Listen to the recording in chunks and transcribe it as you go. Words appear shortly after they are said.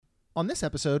On this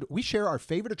episode, we share our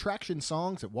favorite attraction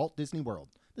songs at Walt Disney World.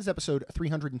 This is episode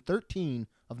 313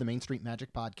 of the Main Street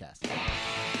Magic Podcast.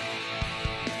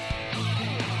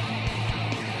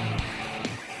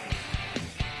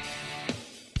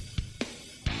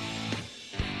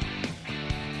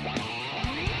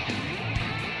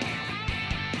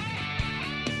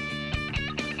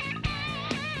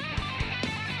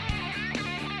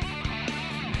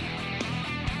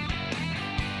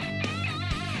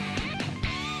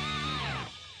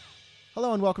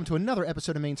 Hello and welcome to another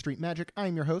episode of Main Street Magic.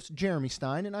 I'm your host, Jeremy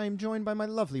Stein, and I am joined by my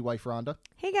lovely wife, Rhonda.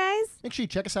 Hey, guys. Make sure you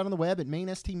check us out on the web at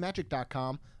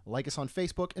mainstmagic.com, like us on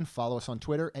Facebook, and follow us on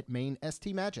Twitter at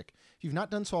mainstmagic. If you've not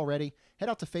done so already, head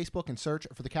out to Facebook and search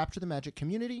for the Capture the Magic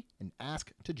community and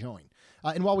ask to join.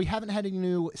 And while we haven't had any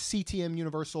new CTM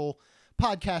Universal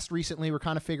podcast recently, we're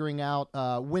kind of figuring out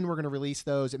when we're going to release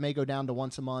those. It may go down to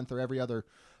once a month or every other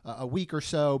a week or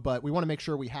so, but we want to make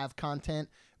sure we have content.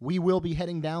 We will be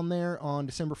heading down there on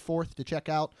December 4th to check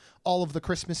out all of the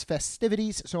Christmas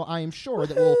festivities, so I am sure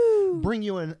that we'll bring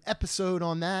you an episode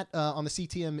on that on the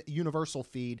CTM Universal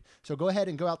feed. So go ahead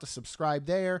and go out to subscribe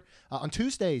there. On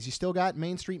Tuesdays, you still got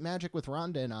Main Street Magic with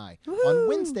Rhonda and I. Woo-hoo. On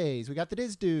Wednesdays, we got the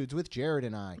Diz Dudes with Jared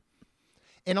and I.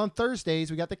 And on Thursdays,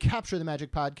 we got the Capture the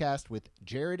Magic podcast with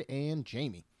Jared and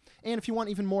Jamie. And if you want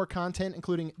even more content,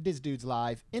 including Diz Dudes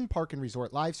Live, in-park and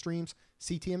resort live streams,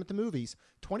 CTM at the movies,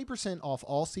 20% off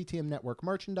all CTM Network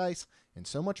merchandise, and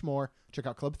so much more, check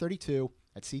out Club 32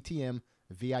 at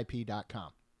ctmvip.com.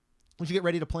 Once you get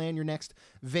ready to plan your next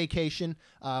vacation,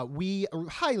 we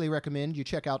highly recommend you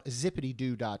check out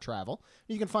zippitydoo.travel.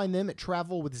 You can find them at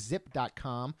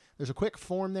travelwithzip.com. There's a quick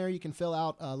form there you can fill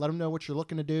out. Let them know what you're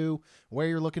looking to do, where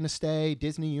you're looking to stay,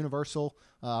 Disney, Universal,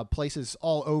 places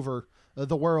all over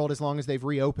the world, as long as they've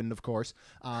reopened, of course.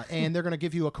 And they're going to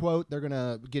give you a quote. They're going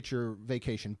to get your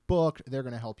vacation booked. They're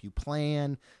going to help you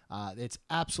plan. It's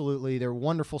absolutely, they're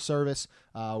wonderful service.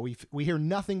 We hear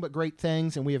nothing but great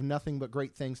things, and we have nothing but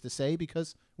great things to say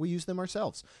because we use them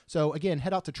ourselves. So again,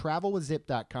 head out to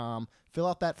travelwithzip.com, fill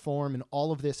out that form, and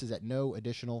all of this is at no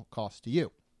additional cost to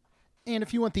you. And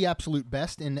if you want the absolute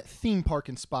best in theme park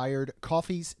inspired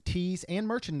coffees, teas, and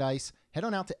merchandise, head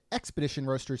on out to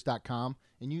expeditionroasters.com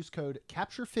and use code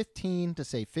CAPTURE15 to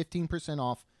save 15%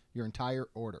 off your entire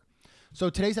order.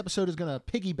 So today's episode is going to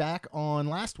piggyback on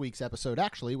last week's episode,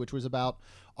 actually, which was about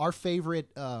our favorite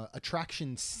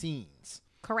attraction scenes.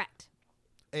 Correct.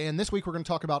 And this week we're going to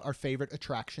talk about our favorite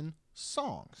attraction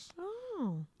songs.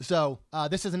 Oh. So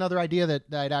this is another idea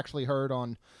that I'd actually heard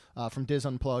on from Diz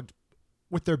Unplugged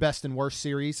with their best and worst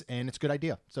series, and it's a good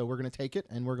idea. So we're going to take it,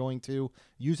 and we're going to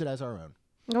use it as our own.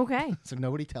 Okay. So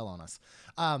nobody tell on us.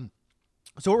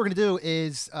 So what we're going to do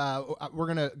is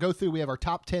we're going to go through. We have our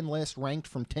top 10 list ranked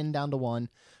from 10 down to 1.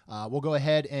 We'll go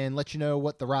ahead and let you know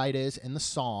what the ride is and the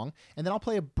song, and then I'll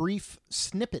play a brief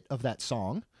snippet of that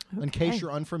song in case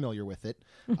you're unfamiliar with it.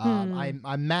 I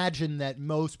imagine that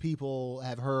most people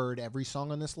have heard every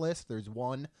song on this list. There's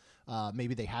one.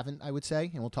 Maybe they haven't, I would say,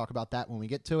 and we'll talk about that when we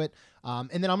get to it. And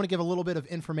then I'm going to give a little bit of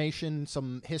information,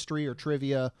 some history or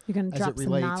trivia. You're going to drop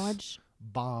some knowledge?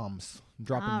 Bombs. I'm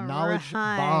dropping all knowledge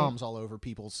right. bombs all over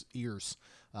people's ears,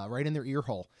 right in their ear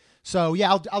hole. So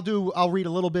yeah, I'll read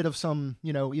a little bit of some,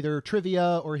 either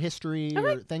trivia or history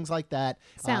or things like that.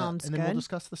 Sounds and then good. we'll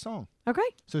discuss the song. Okay.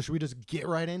 So should we just get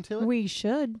right into it? We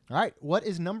should. All right. What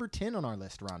is number 10 on our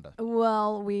list, Rhonda?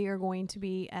 Well, we are going to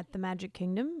be at the Magic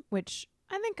Kingdom, which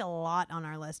I think a lot on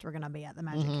our list we're going to be at the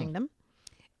Magic Kingdom.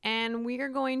 And we are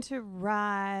going to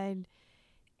ride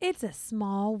It's a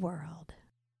Small World.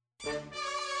 It's a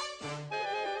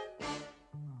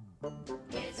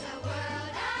world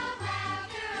of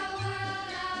laughter, a world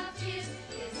of tears.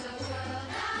 It's a world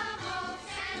of hopes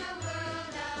and a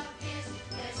world of fears.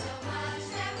 There's so much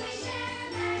that we share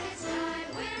that it's time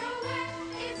we're aware.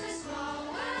 It's a small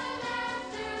world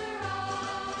after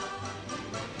all.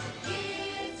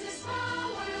 It's a small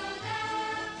world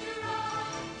after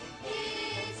all.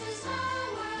 It's a small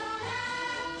world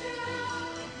after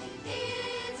all.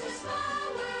 It's a small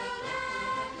world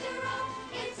after all.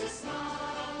 It's a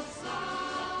small,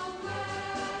 small world.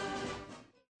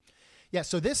 Yeah,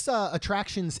 so this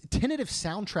attraction's tentative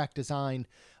soundtrack design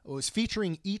was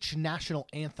featuring each national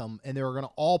anthem, and they were going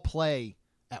to all play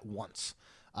at once,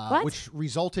 which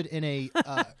resulted in a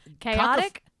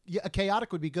Chaotic? Yeah,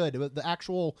 chaotic would be good. The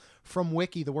actual, from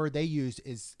Wiki, the word they used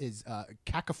is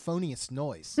cacophonious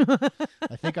noise.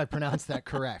 I think I pronounced that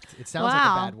correct. It sounds like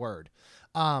a bad word.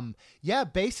 Yeah,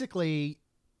 basically,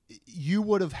 you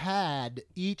would have had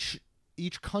each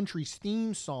country's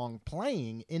theme song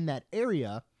playing in that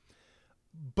area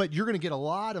but you're going to get a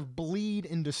lot of bleed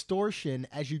and distortion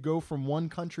as you go from one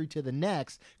country to the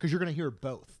next because you're going to hear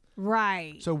both.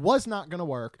 Right. So it was not going to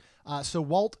work. So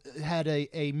Walt had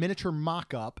a miniature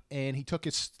mock-up, and he took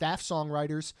his staff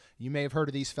songwriters. You may have heard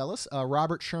of these fellas,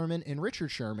 Robert Sherman and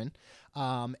Richard Sherman,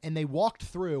 and they walked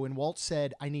through, and Walt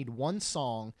said, I need one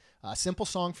song, a simple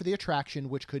song for the attraction,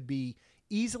 which could be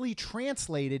easily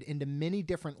translated into many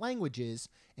different languages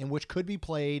and which could be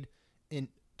played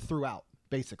throughout,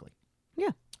 basically.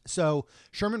 Yeah. So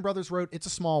Sherman Brothers wrote It's a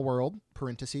Small World,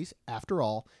 parentheses, after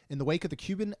all, in the wake of the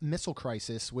Cuban Missile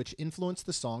Crisis, which influenced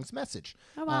the song's message.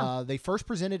 Oh, wow. They first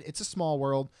presented It's a Small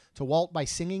World to Walt by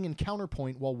singing in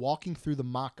counterpoint while walking through the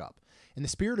mock-up. In the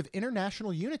spirit of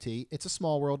international unity, It's a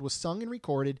Small World was sung and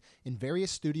recorded in various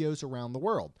studios around the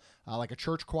world, like a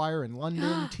church choir in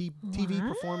London, TV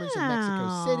performance in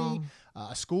Mexico City,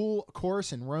 a school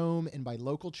chorus in Rome, and by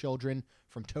local children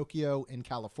from Tokyo and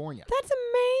California. That's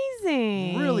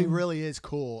amazing. Really, really is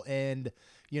cool. And,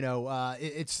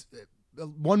 it's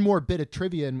one more bit of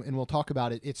trivia, and we'll talk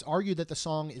about it. It's argued that the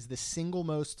song is the single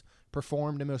most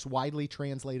performed and most widely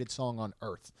translated song on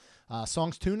Earth.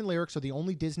 Song's tune and lyrics are the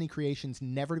only Disney creations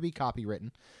never to be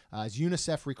copywritten, as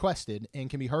UNICEF requested, and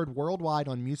can be heard worldwide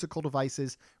on musical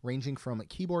devices ranging from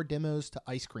keyboard demos to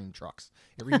ice cream trucks.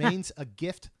 It remains a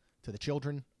gift to the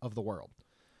children of the world.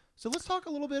 So let's talk a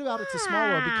little bit about It's a Small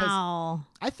World, because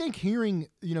I think hearing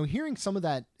some of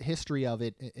that history of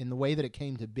it in the way that it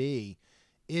came to be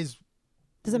is...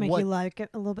 Does it make you like it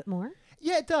a little bit more?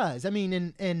 Yeah, it does. I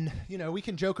mean, and we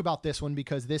can joke about this one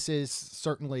because this is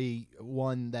certainly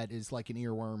one that is like an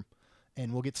earworm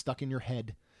and will get stuck in your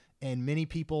head. And many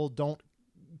people don't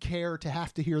care to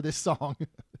have to hear this song,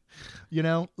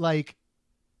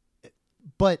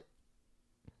 but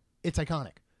it's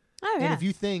iconic. Oh, yeah. And if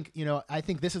you think, I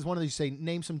think this is one of these, say,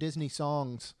 name some Disney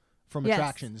songs from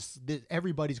attractions.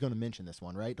 Everybody's going to mention this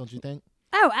one, right? Don't you think?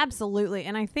 Oh, absolutely.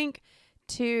 And I think,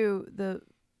 too, the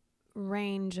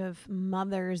range of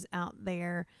mothers out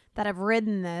there that have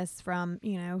ridden this from,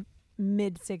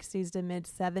 mid 60s to mid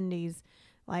 70s,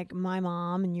 like my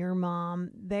mom and your mom,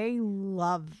 they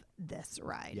love this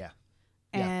ride. Yeah.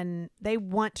 And they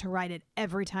want to ride it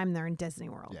every time they're in Disney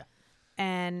World. Yeah.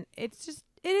 And it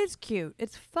is cute.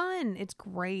 It's fun. It's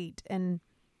great. And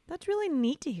that's really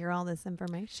neat to hear all this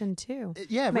information, too.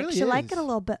 Yeah, it Makes really you is. like it a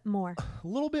little bit more. A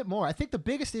little bit more. I think the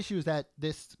biggest issue is that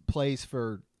this plays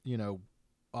for,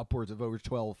 upwards of over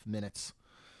 12 minutes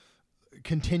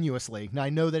continuously. Now, I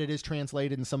know that it is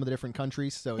translated in some of the different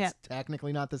countries, so it's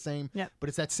technically not the same. Yep. But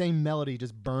it's that same melody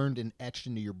just burned and etched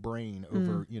into your brain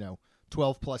over,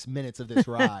 12 plus minutes of this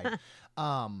ride.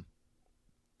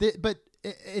 But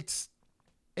it's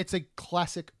a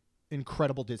classic,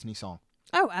 incredible Disney song.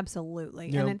 Oh, absolutely.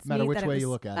 No and it's matter neat which that way you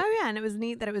look at it. Oh, yeah. And it was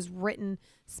neat that it was written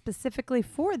specifically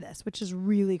for this, which is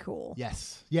really cool.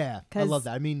 Yes. Yeah. I love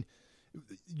that. I mean,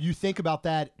 you think about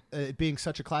that it being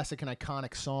such a classic and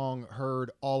iconic song heard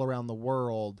all around the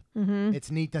world. Mm-hmm. It's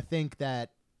neat to think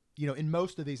that, in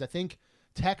most of these, I think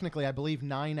technically, I believe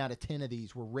 9 out of 10 of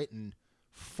these were written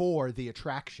for the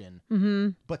attraction. Mm-hmm.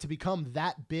 But to become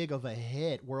that big of a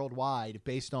hit worldwide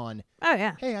based on, oh,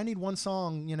 yeah, hey, I need one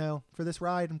song, for this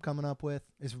ride I'm coming up with,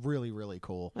 is really, really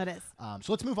cool. It is.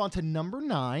 So let's move on to number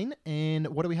 9. And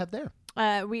what do we have there?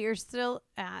 We are still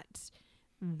at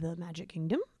the Magic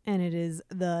Kingdom, and it is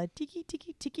the Tiki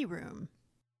Tiki Tiki Room.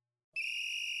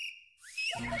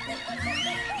 It's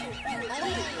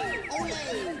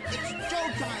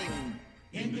showtime!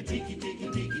 In the Tiki Tiki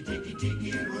Tiki Tiki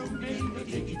Tiki Room, in the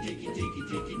Tiki Tiki Tiki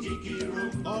Tiki Tiki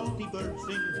Room, all the birds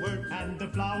sing words and the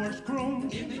flowers croon.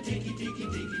 In the Tiki Tiki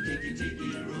Tiki Tiki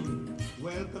Tiki Room,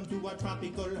 welcome to our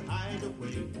tropical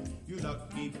hideaway, you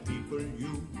lucky people,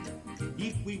 you.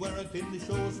 If we weren't in the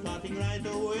show starting right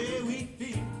away, we'd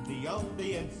feed the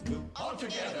audience too. All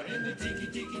together in the Tiki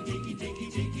Tiki Tiki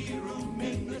Tiki Tiki Room,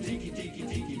 in the Tiki Tiki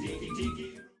Tiki Tiki Tiki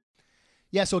Room.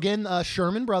 Yeah, so again,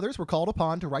 Sherman Brothers were called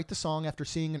upon to write the song after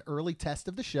seeing an early test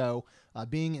of the show,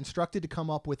 being instructed to come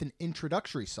up with an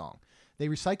introductory song. They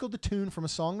recycled the tune from a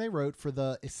song they wrote for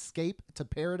the Escape to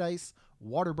Paradise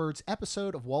Waterbirds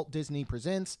episode of Walt Disney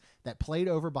Presents that played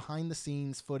over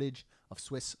behind-the-scenes footage of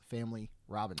Swiss Family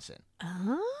Robinson.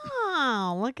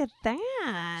 Oh, look at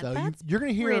that. So That's you're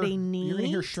going to hear pretty neat. You're going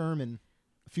to hear Sherman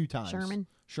a few times.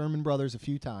 Sherman Brothers a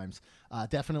few times.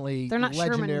 Definitely They're not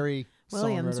legendary Sherman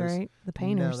Williams, songwriters. right? The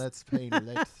painters. No, that's Painter.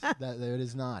 That it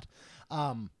is not.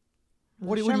 What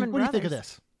do you Sherman think of Brothers.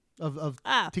 this? Of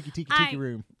Oh, Tiki Tiki Tiki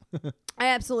Room? I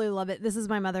absolutely love it. This is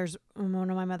one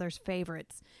of my mother's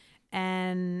favorites,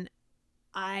 and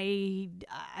I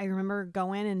remember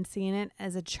going and seeing it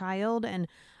as a child, and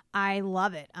I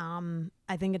love it.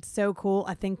 I think it's so cool.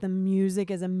 I think the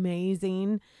music is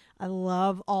amazing. I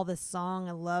love all the song.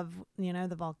 I love,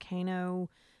 the volcano,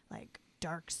 like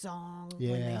dark song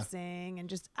when they Yeah. sing, and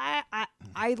just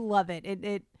I love it.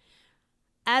 It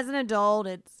as an adult,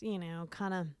 it's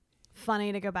kind of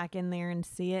funny to go back in there and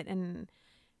see it, and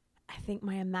I think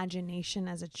my imagination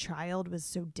as a child was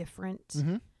so different.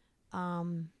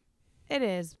 Mm-hmm. It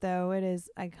is though. It is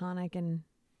iconic, and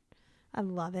I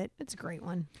love it. It's a great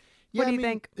one. Yeah, What do I you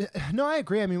mean, think? No, I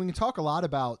agree. I mean, we can talk a lot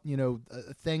about,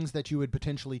 things that you would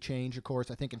potentially change. Of course,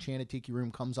 I think Enchanted Tiki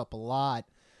Room comes up a lot.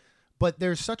 But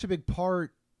there's such a big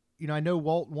part. I know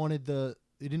Walt wanted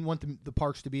he didn't want the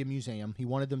parks to be a museum. He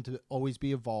wanted them to always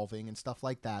be evolving and stuff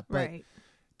like that. But Right.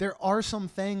 there are some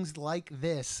things like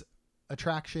this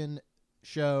attraction,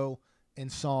 show, and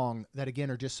song that,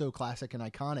 again, are just so classic and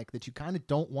iconic that you kind of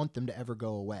don't want them to ever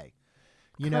go away.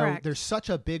 Correct. There's such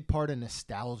a big part of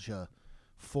nostalgia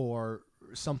for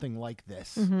something like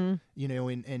this,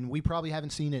 Mm-hmm. and we probably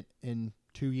haven't seen it in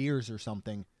 2 years or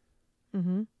something,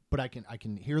 Mm-hmm. but I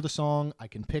can hear the song. I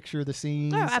can picture the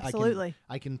scenes. Oh, absolutely.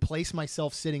 I can place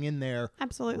myself sitting in there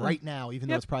Absolutely. right now, even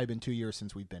though Yep. it's probably been 2 years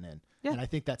since we've been in. Yeah. And I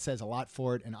think that says a lot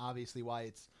for it, and obviously why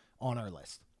it's on our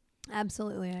list.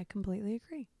 Absolutely. I completely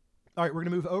agree. All right, we're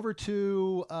going to move over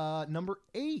to number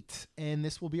 8, and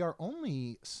this will be our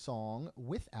only song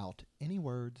without any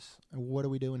words. What are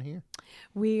we doing here?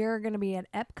 We are going to be at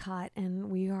Epcot,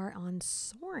 and we are on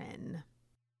Soarin'.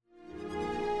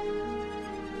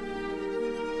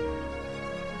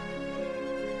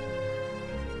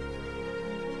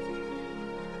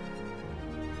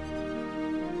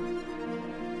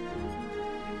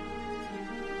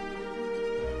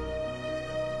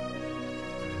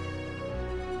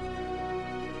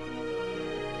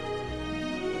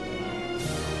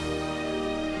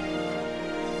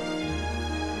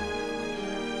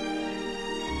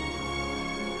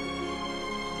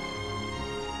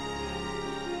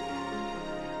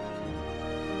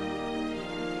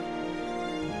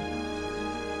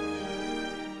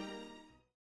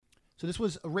 So this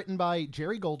was written by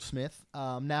Jerry Goldsmith.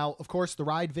 Now, of course, the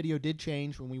ride video did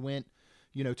change when we went,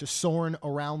 to Soarin'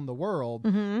 Around the World.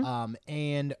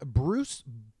 And Bruce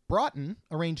Broughton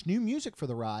arranged new music for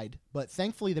the ride, but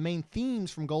thankfully the main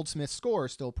themes from Goldsmith's score are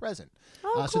still present.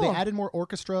 Oh, So they cool. added more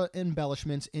orchestra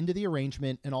embellishments into the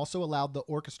arrangement and also allowed the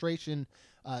orchestration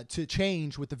to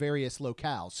change with the various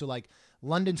locales. So like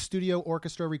London Studio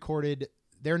Orchestra recorded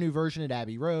their new version at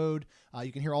Abbey Road.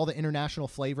 You can hear all the international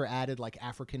flavor added, like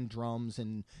African drums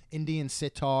and Indian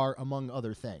sitar, among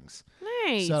other things.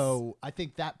 Nice. So I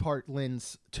think that part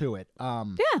lends to it.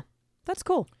 yeah, that's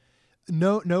cool.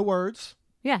 No words,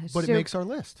 Yeah. but so it makes our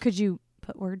list. Could you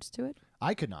put words to it?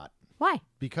 I could not, Why?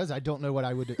 because I don't know what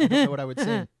I would. I don't know what I would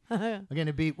sing. Again,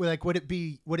 it'd be like, would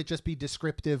it just be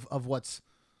descriptive of what's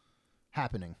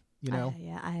happening? Yeah,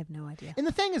 I have no idea. And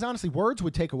the thing is, honestly, words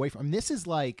would take away from. I mean, this is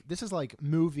like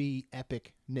movie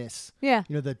epicness. Yeah.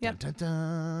 The Yep. dun dun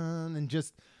dun, and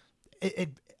just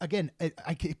it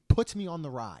puts me on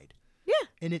the ride. Yeah.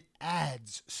 And it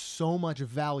adds so much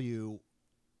value,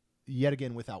 yet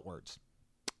again, without words.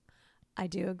 I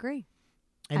do agree.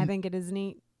 I And- think it is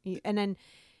neat. And then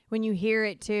when you hear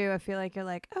it too, I feel like you're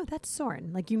like, oh, that's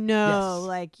Soarin'. Like, it's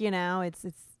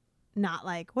not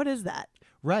like, what is that?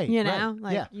 Right. Like,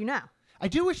 right. Yeah.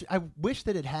 I wish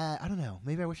that it had, I don't know,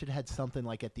 maybe I wish it had something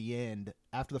like at the end,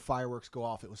 after the fireworks go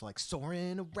off, it was like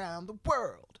soaring around the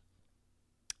world.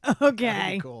 Okay.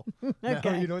 That'd be cool.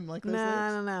 Okay. No, you don't like those No, lyrics? I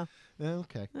don't know.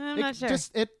 Okay. I'm not sure.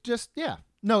 Yeah.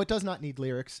 No, it does not need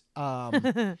lyrics. I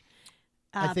think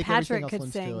everything Patrick else could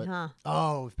lends to sing, it. huh?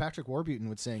 Oh, if Patrick Warburton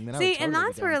would sing, then I would See, totally and be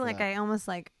that's down where for like that. I almost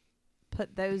like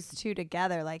put those two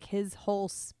together, like his whole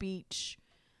speech,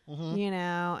 Mhm.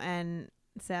 and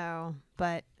so,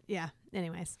 but yeah.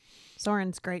 Anyways,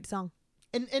 Soren's great song.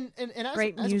 And as,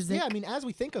 Great as music. Yeah, I mean, as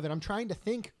we think of it, I'm trying to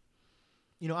think.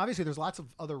 Obviously, there's lots of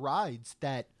other rides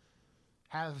that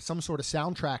have some sort of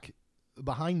soundtrack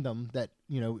behind them that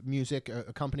music,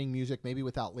 accompanying music, maybe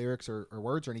without lyrics or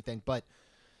words or anything, but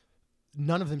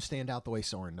none of them stand out the way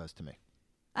Soarin' does to me.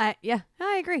 I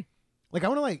agree. Like I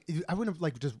want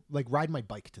to just ride my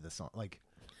bike to this song, like,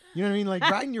 you know what I mean, like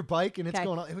riding your bike and it's Okay.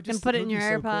 going on. It would Can just put it would in be your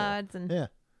so cool. AirPods and Yeah.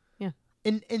 Yeah.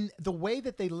 And the way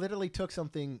that they literally took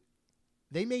something,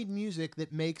 they made music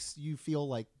that makes you feel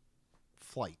like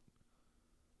flight.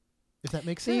 If that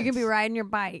makes so sense. you can be riding your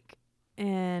bike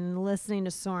and listening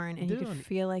to Soren, and They you did it could on-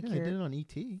 feel like Yeah, they did it you're. on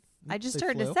ET. I just They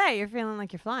heard to flew. say you're feeling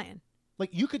like you're flying.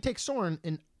 Like you could take Soren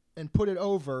and put it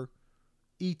over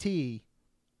ET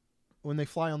when they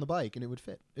fly on the bike, and it would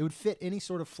fit. It would fit any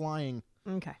sort of flying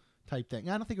Okay. type thing.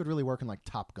 I don't think it would really work in like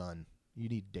Top Gun. You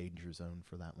need Danger Zone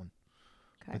for that one.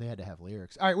 Okay. But they had to have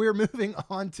lyrics. All right, we are moving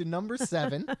on to number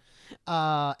 7.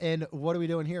 And what are we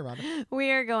doing here, Rhonda?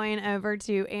 We are going over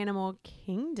to Animal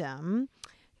Kingdom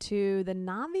to the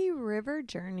Navi River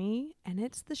Journey, and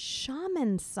it's the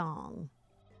Shaman Song.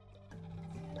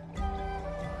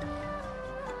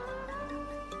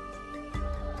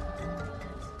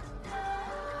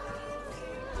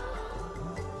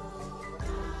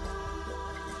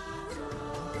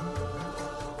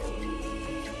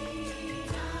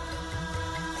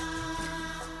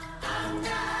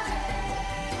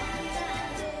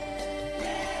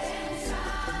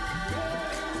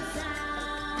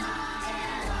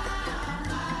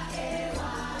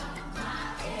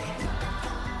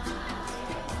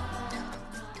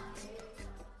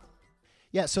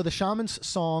 Yeah, so the Shaman's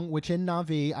Song, which in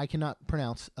Navi I cannot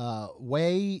pronounce,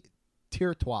 Way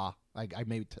Tirtois. I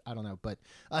don't know, but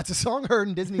it's a song heard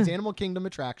in Disney's Animal Kingdom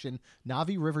attraction,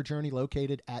 Navi River Journey,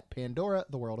 located at Pandora,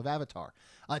 the world of Avatar.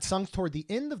 It's sung toward the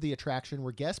end of the attraction,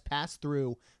 where guests pass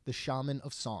through the Shaman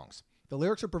of Songs. The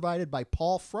lyrics are provided by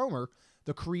Paul Fromer,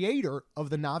 the creator of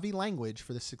the Navi language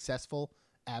for the successful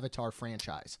Avatar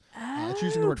franchise. It's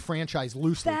using the word franchise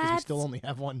loosely because we That's still only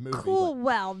have one movie. Cool. but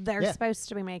Well, they're Yeah. supposed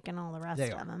to be making all the rest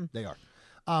They of are. them, They are. which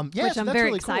So I'm that's very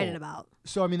really excited cool. about.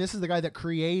 So, I mean, this is the guy that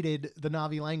created the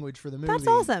Navi language for the movie. That's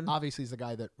awesome. Obviously, he's the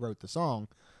guy that wrote the song.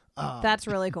 That's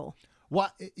really cool.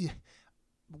 What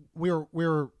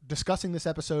we're discussing this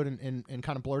episode and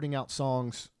kind of blurting out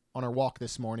songs on our walk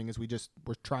this morning as we're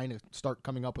trying to start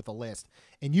coming up with a list.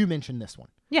 And you mentioned this one.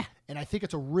 Yeah. And I think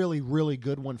it's a really, really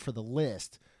good one for the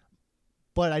list.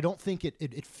 But I don't think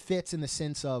it fits in the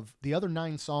sense of the other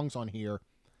 9 songs on here.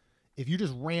 If you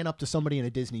just ran up to somebody in a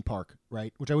Disney park,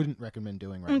 right, which I wouldn't recommend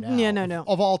doing right now. yeah, no.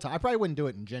 Of all time. I probably wouldn't do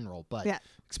it in general, but Yeah.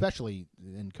 especially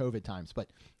in COVID times. But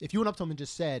if you went up to them and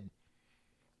just said,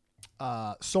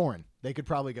 Soren, they could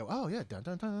probably go, oh, yeah, dun,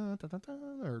 dun, dun, dun, dun,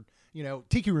 dun, or,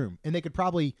 Tiki Room. And they could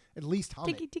probably at least hum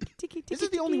Tiki, it. tiki, tiki, This tiki,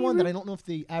 is the only tiki, one that room. I don't know if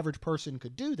the average person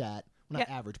could do that. Well, not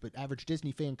Yeah. average, but average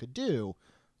Disney fan could do.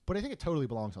 But I think it totally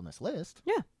belongs on this list.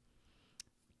 Yeah.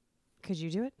 Could you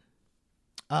do it?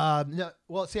 No,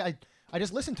 well, see, I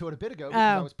just listened to it a bit ago because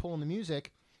I Oh. was pulling the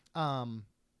music.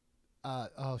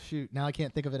 Oh shoot! Now I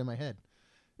can't think of it in my head.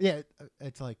 Yeah,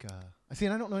 it's like see,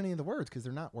 and I don't know any of the words because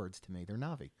they're not words to me. They're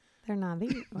Navi. They're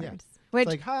Navi Yeah. words. Which It's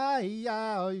like hi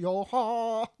ya yo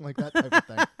ha, like that type of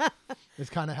thing. It's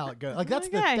kind of how it goes. Like that's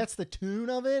Okay. that's the tune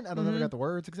of it. I don't know if I got the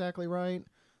words exactly right.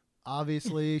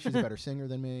 Obviously, she's a better singer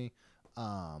than me.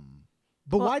 But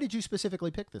Well- why did you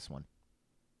specifically pick this one?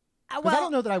 Because well, I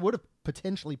don't know that I would have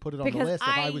potentially put it on the because list if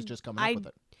I I- was just coming I- up with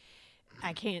it.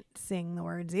 I can't sing the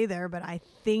words either, but I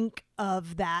think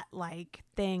of that like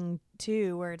thing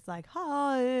too, where it's like,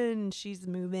 ha, and she's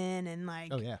moving and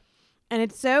like, Oh yeah. and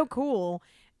it's so cool.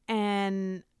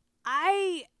 And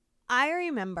I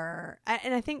remember,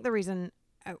 and I think the reason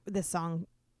this song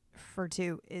for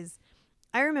 2 is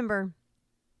I remember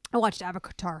I watched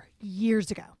Avatar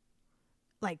years ago,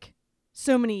 like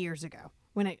so many years ago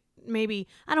when it maybe,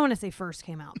 I don't want to say first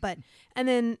came out, but, and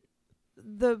then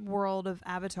the world of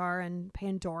Avatar and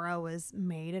Pandora was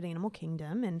made at Animal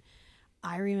Kingdom. And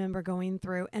I remember going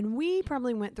through, and we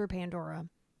probably went through Pandora,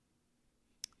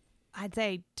 I'd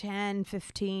say 10,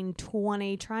 15,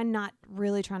 20, try not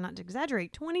to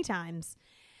exaggerate, 20 times.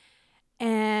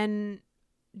 And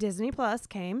Disney Plus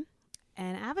came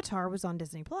and Avatar was on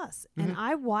Disney Plus. And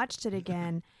I watched it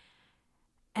again.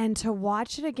 And to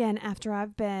watch it again after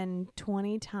I've been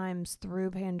 20 times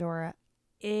through Pandora,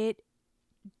 it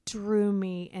drew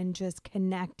me and just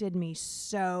connected me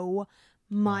so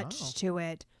much Wow. to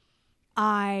it.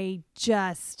 I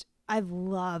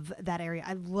love that area.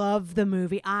 I love the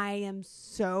movie. I am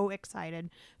so excited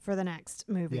for the next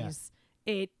movies.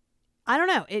 I don't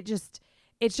know.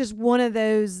 It's just one of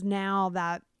those now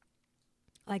that,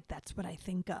 like, that's what I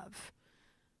think of.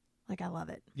 Like, I love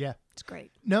it. Yeah. It's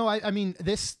great. No, I mean,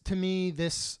 this, to me,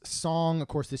 this song, of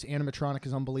course, this animatronic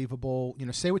is unbelievable.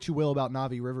 Say what you will about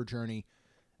Navi River Journey.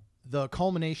 The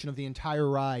culmination of the entire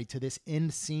ride to this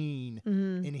end scene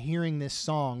and hearing this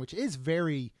song, which is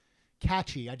very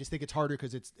catchy. I just think it's harder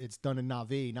because it's done in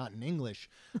Navi, not in English,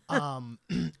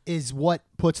 is what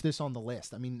puts this on the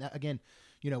list. I mean, again,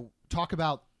 talk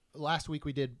about last week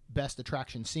we did best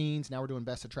attraction scenes. Now we're doing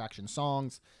best attraction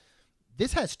songs.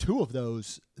 This has 2 of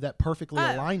those that perfectly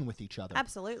align with each other.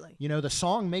 Absolutely. The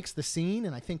song makes the scene,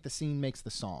 and I think the scene makes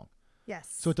the song.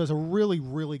 Yes. So it does a really,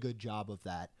 really good job of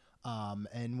that.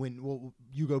 And when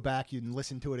you go back and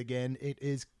listen to it again, it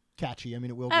is catchy. I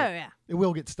mean, it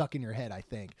will get stuck in your head, I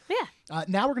think. Yeah.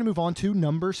 Now we're going to move on to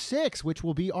number 6, which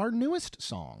will be our newest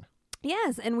song.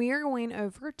 Yes, and we are going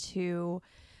over to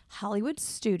Hollywood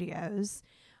Studios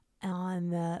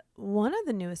On one of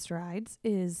the newest rides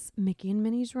is Mickey and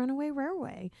Minnie's Runaway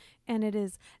Railway, and it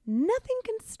is Nothing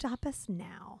Can Stop Us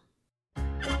Now.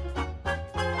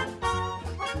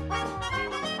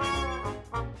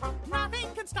 Nothing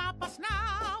can stop us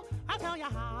now. I'll tell you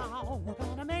how. We're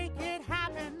gonna make it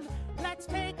happen. Let's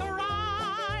take a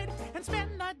ride and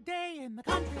spend the day in the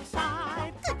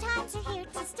countryside. Good times are here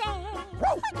to stay.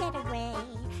 We'll get away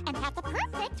and have the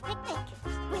perfect picnic.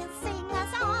 We'll sing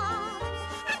a song,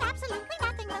 and absolutely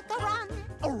nothing will go wrong.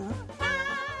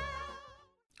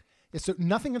 Yeah, so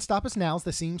Nothing Can Stop Us Now is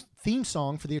the theme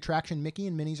song for the attraction Mickey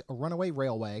and Minnie's Runaway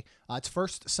Railway. It's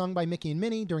first sung by Mickey and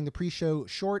Minnie during the pre-show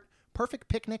short Perfect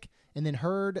Picnic, and then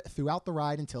heard throughout the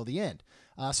ride until the end.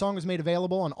 Song was made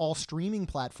available on all streaming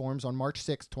platforms on March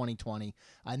 6, 2020.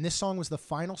 And this song was the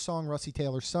final song Russi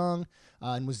Taylor sung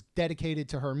and was dedicated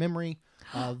to her memory,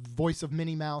 voice of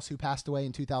Minnie Mouse, who passed away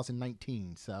in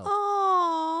 2019. So, Aww.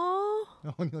 oh,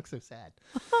 you look so sad.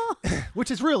 Which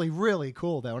is really, really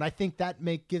cool, though. And I think that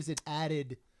gives it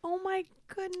added... Oh my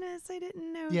goodness, I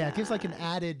didn't know Yeah, that. it gives like an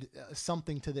added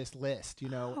something to this list, you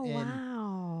know. Oh, and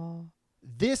wow.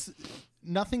 this,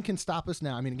 Nothing Can Stop Us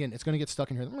Now. I mean, again, it's going to get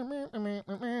stuck in here.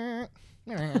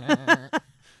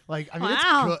 Like, I mean,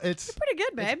 Wow. it's good. It's Pretty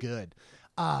good, babe. It's good.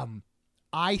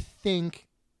 I think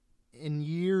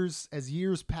as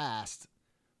years passed,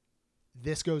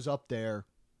 this goes up there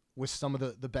with some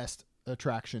of the best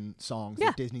attraction songs Yeah.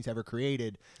 that Disney's ever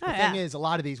created. Oh, The thing yeah. is, a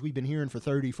lot of these we've been hearing for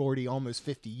 30, 40, almost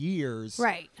 50 years.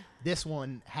 Right, This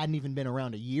one hadn't even been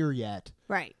around a year yet,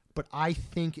 right. but I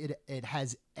think it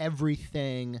has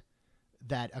everything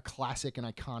that a classic and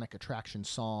iconic attraction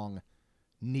song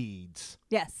needs.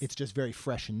 Yes. It's just very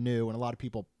fresh and new, and a lot of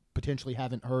people potentially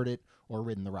haven't heard it or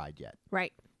ridden the ride yet.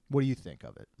 right. What do you think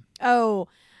of it? Oh,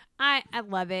 I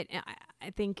love it.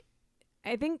 I think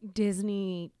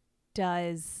Disney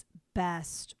does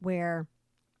best where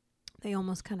they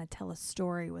almost kind of tell a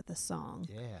story with a song.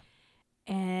 Yeah.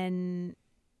 And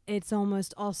it's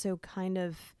almost also kind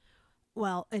of,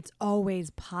 well, it's always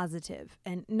positive,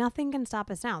 and Nothing Can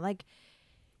Stop Us Now. Like,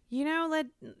 you know,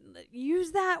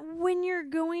 use that when you're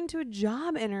going to a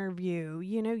job interview,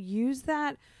 you know, use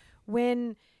that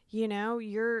when, you know,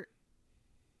 you're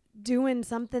doing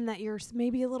something that you're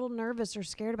maybe a little nervous or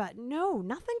scared about. No,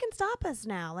 nothing can stop us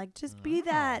now. Like, just be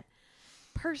that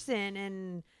person,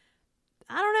 and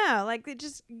I don't know, like, it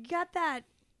just got that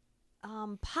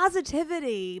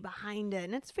positivity behind it,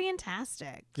 and it's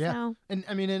fantastic. Yeah. So, And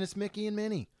I mean, and it's Mickey and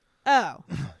Minnie. oh,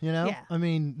 You know? Yeah. I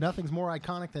mean, nothing's more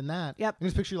iconic than that. Yep. I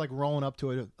just picture you like rolling up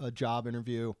to a job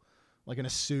interview, like in a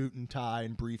suit and tie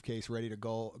and briefcase, ready to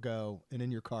go, and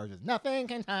in your car just nothing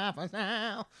can stop us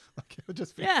now. Like, it would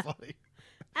just be Yeah. funny.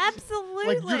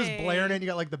 absolutely. Like, you're just blaring it, and you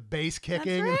got like the bass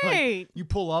kicking. And, like, right. you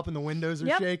pull up and the windows are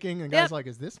Yep. shaking, and Yep. guys like,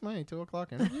 is this my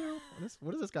 2:00 interview?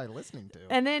 What is this guy listening to?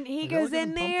 And then he Like, really goes in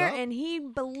getting pumped there up? and he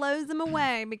blows them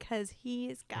away because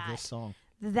he's Of got this song.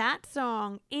 that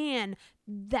song and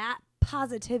that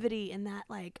positivity and that,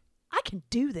 like, I can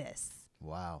do this.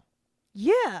 Wow.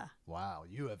 Yeah. Wow.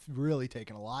 You have really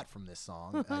taken a lot from this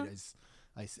song.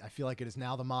 I feel like it is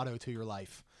now the motto to your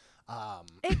life.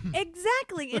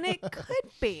 Exactly. And it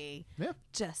could be Yeah.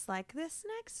 just like this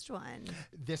next one.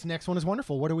 This next one is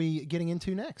wonderful. What are we getting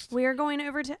into next? We are going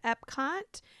over to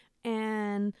Epcot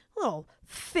and a little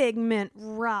Figment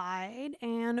ride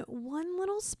and One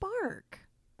Little Spark.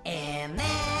 Imagination,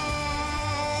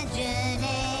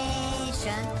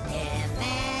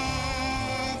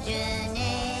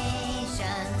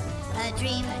 imagination. A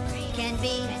dream can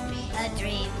be a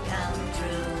dream come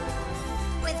true.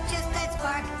 With just that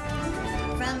spark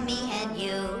from me and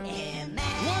you.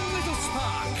 One little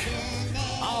spark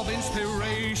of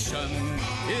inspiration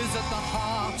is at the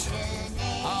heart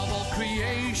of all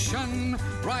creation,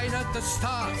 right at the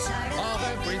start of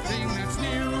everything that's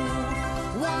new.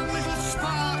 One little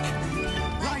spark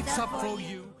lights up for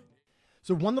you.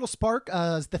 So One Little Spark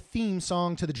is the theme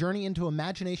song to the Journey into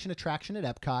Imagination attraction at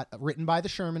Epcot, written by the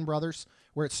Sherman Brothers,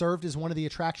 where it served as one of the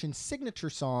attraction's signature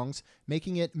songs,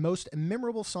 making it most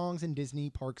memorable songs in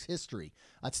Disney Parks history.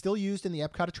 It's still used in the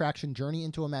Epcot attraction Journey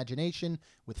into Imagination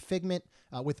with Figment,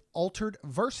 with altered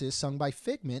verses sung by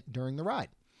Figment during the ride.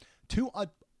 Two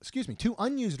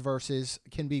unused verses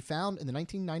can be found in the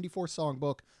 1994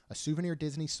 songbook, A Souvenir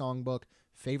Disney Songbook,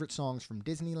 Favorite Songs from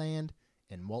Disneyland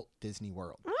and Walt Disney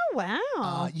World. Oh,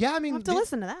 wow. Yeah, I mean, I'll have to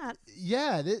listen to that.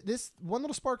 Yeah, this One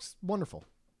Little Spark's wonderful,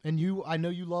 and I know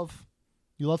you love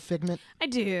Figment. I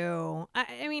do.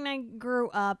 I mean, I grew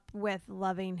up with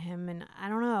loving him, and I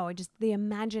don't know, just the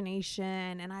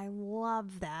imagination, and I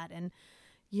love that. And,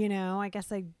 you know, I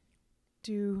guess I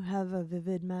do have a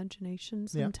vivid imagination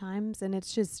Yeah. sometimes, and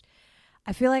it's just,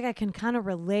 I feel like I can kind of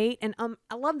relate, and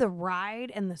I love the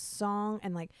ride and the song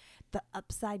and like the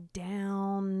upside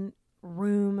down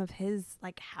room of his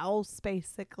like house,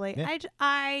 basically. Yeah.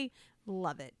 I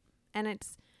love it, and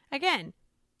it's again,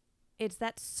 it's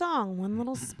that song, One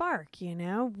Little Spark. You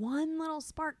know, one little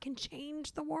spark can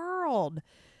change the world.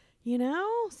 You know,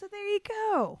 so there you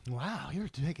go. Wow, you're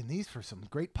taking these for some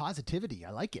great positivity. I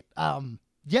like it.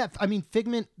 Yeah, I mean,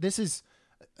 Figment. This is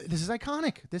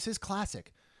iconic. This is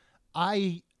classic.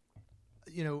 I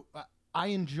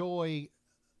enjoy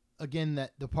again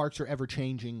that the parks are ever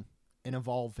changing and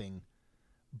evolving,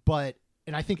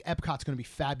 and I think Epcot's going to be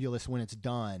fabulous when it's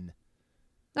done.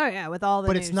 Oh yeah, with all the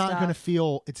But new it's not stuff. going to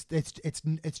feel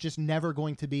it's just never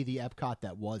going to be the Epcot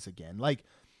that was again. Like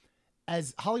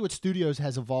as Hollywood Studios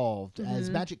has evolved, as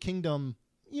Magic Kingdom,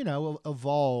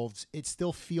 evolves, it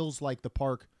still feels like the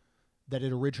park that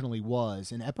it originally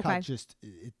was, and Epcot Okay. just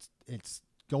it's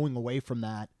going away from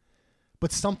that.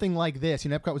 But something like this,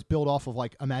 Epcot was built off of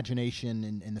like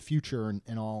imagination and the future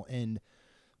and all, and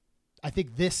I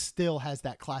think this still has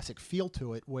that classic feel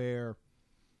to it where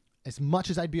as much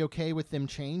as I'd be okay with them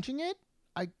changing it,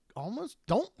 I almost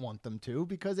don't want them to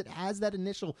because it has that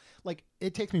initial, like,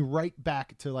 it takes me right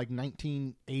back to like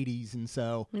 1980s. And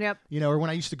so, Yep. or when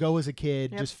I used to go as a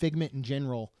kid, Yep. just Figment in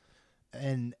general.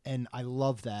 And I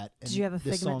love that. And Did you have a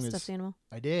this Figment song stuffed animal?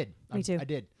 I did. Me too. I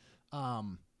did. I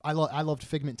loved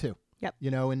Figment too. Yep.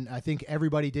 And I think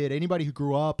everybody did. Anybody who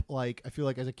grew up, like, I feel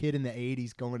like as a kid in the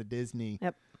 80s going to Disney,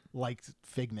 Yep. liked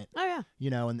Figment. Oh yeah.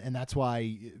 And that's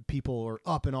why people are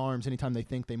up in arms anytime they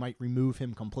think they might remove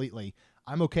him completely.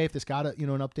 I'm okay if this got an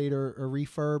update or a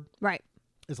refurb, Right.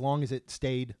 as long as it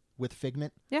stayed with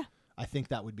Figment. Yeah. I think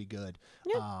that would be good.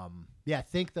 Yeah. I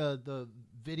think the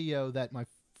video that my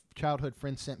childhood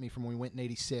friend sent me from when we went in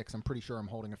 '86, I'm pretty sure I'm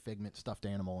holding a Figment stuffed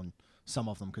animal in some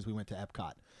of them because we went to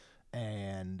Epcot.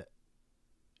 And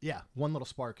yeah, One Little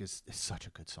Spark is such a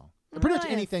good song. Pretty much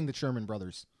really is. anything that Sherman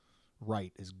Brothers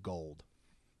write is gold.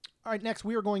 All right, next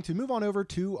we are going to move on over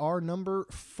to our number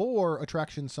 4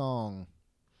 attraction song.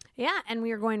 Yeah, and we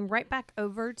are going right back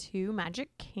over to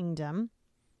Magic Kingdom.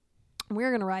 We're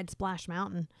going to ride Splash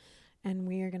Mountain, and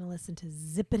we are going to listen to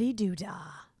Zippity Doo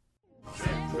Dah.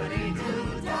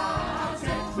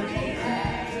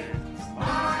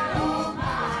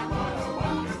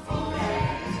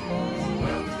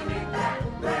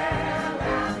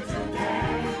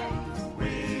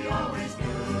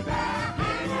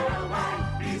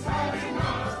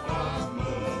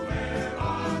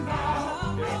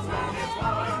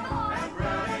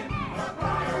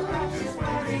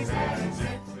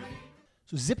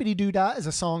 So Zippity Doo Dah is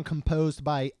a song composed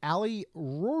by Ali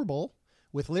Rorbel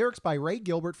with lyrics by Ray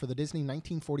Gilbert for the Disney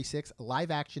 1946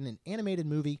 live-action and animated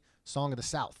movie Song of the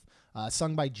South,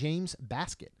 sung by James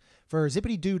Baskett. For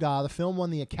Zippity Doo Dah, the film won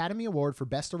the Academy Award for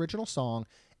Best Original Song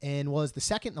and was the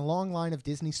second in a long line of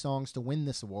Disney songs to win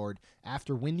this award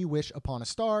after When You Wish Upon a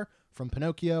Star from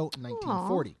Pinocchio in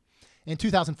 1940. In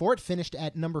 2004, it finished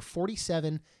at number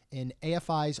 47 in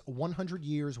AFI's 100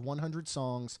 Years, 100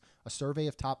 Songs, a survey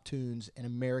of top tunes in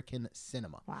American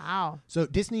cinema. Wow. So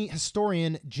Disney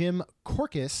historian Jim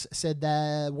Korkis said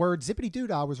the word Zippity Doo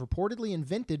Dah was reportedly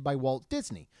invented by Walt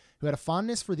Disney, who had a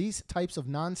fondness for these types of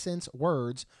nonsense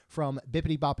words from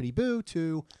bippity boppity boo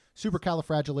to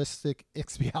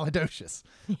supercalifragilisticexpialidocious.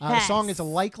 The song is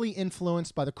likely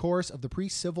influenced by the chorus of the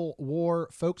pre-Civil War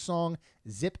folk song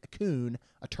Zip Coon,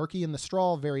 a Turkey in the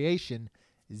Straw variation,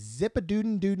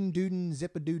 Zip-a-doodin'-doodin'-doodin',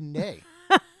 zip-a-doodin'-day.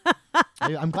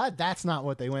 I'm glad that's not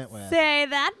what they went with. Say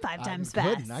that 5 times I fast.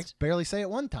 couldn't. I barely say it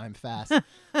one time fast.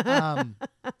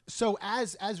 So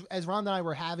as Ron and I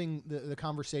were having the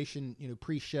conversation,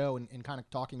 pre-show and kind of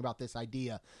talking about this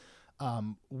idea,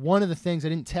 one of the things I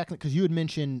didn't technically, because you had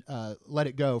mentioned Let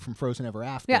It Go from Frozen Ever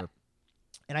After, Yeah.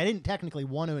 and I didn't technically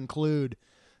want to include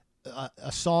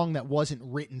a song that wasn't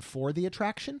written for the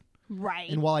attraction. Right.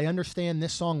 And while I understand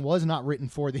this song was not written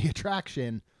for the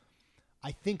attraction,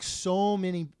 I think so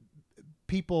many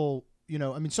people,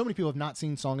 so many people have not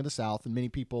seen Song of the South, and many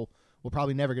people will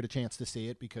probably never get a chance to see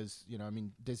it because,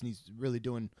 Disney's really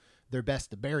doing their best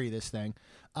to bury this thing.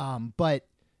 But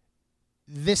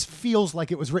this feels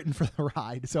like it was written for the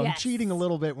ride. So I'm Yes. cheating a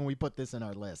little bit when we put this in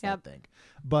our list, Yep. I think.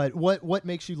 But what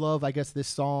makes you love, I guess, this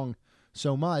song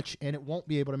so much, and it won't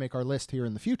be able to make our list here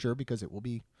in the future because it will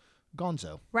be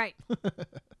gonzo. Right.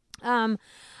 I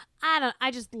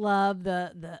just love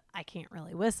the I can't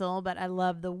really whistle, but I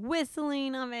love the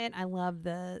whistling of it. I love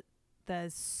the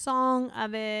song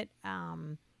of it. I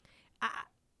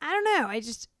don't know.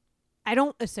 I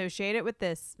don't associate it with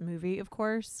this movie, of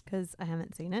course, because I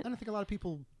haven't seen it. And I think a lot of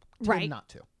people tend Right. not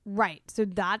to. Right. So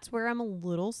that's where I'm a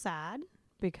little sad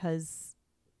because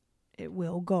it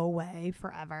will go away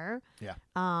forever. Yeah.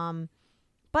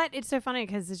 But it's so funny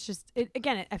because it's just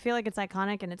I feel like it's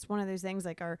iconic, and it's one of those things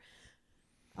like our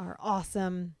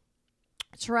awesome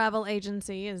travel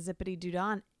agency is Zippity Doo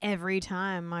Dah, and every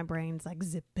time my brain's like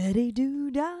Zippity Doo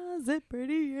Dah,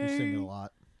 Zippity. You sing it a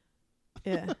lot.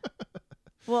 Yeah.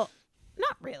 Well,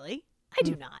 not really. I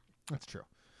do not. That's true.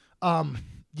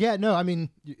 Yeah, no, I mean,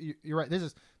 you're right.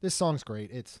 This song's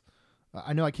great. It's,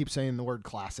 I know I keep saying the word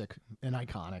classic and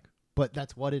iconic, but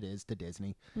that's what it is to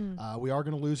Disney. We are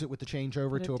going to lose it with the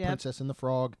changeover to a Yep. Princess and the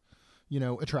Frog,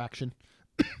 attraction,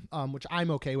 which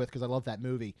I'm okay with because I love that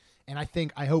movie. And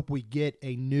I hope we get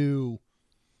a new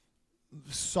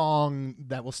song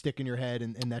that will stick in your head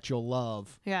and that you'll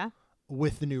love Yeah.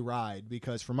 with the new ride,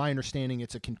 because from my understanding,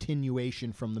 it's a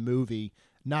continuation from the movie,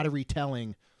 not a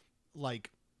retelling,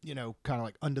 like, kind of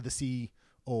like Under the Sea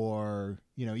or,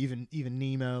 even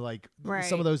Nemo, like Right.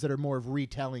 some of those that are more of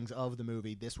retellings of the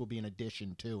movie. This will be an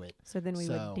addition to it. So then we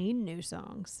So- would need new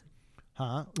songs.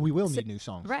 Huh? We will need new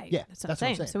songs. Right. Yeah, That's what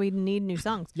I'm saying. So we need new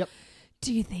songs. Yep.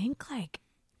 Do you think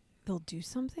they'll do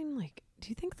something do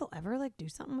you think they'll ever do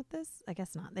something with this? I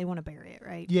guess not. They want to bury it,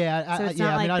 right? Yeah. So it's yeah,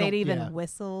 not I mean, I they'd don't- even yeah.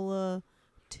 whistle a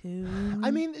tune.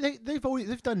 I mean,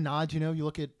 they've done nods. You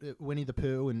look at Winnie the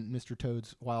Pooh and Mr.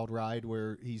 Toad's Wild Ride,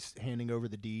 where he's handing over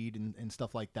the deed and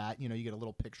stuff like that. You get a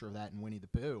little picture of that in Winnie the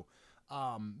Pooh.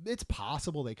 It's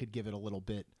possible they could give it a little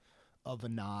bit of a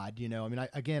nod. I mean,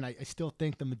 I still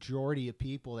think the majority of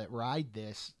people that ride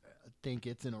this think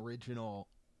it's an original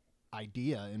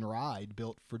idea and ride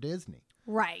built for Disney.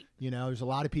 Right. There's a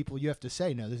lot of people you have to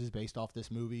say, no, this is based off this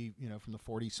movie, from the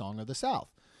 40s Song of the South.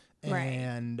 Right.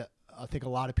 And I think a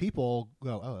lot of people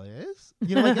go, oh, it is?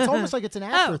 It's almost like it's an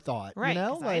afterthought. Right.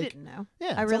 'cause I Like, didn't know. yeah, I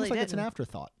it's really almost like it's an didn't.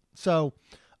 afterthought. So,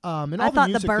 and I all thought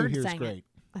the the music through bird here is sang great. it.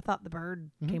 I thought the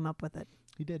bird came up with it.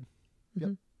 He did.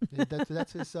 Mm-hmm. Yep.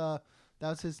 that's his. That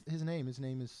was his name. His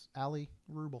name is Ali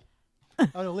Rubel.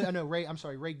 Oh no, Ray. I'm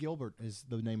sorry, Ray Gilbert is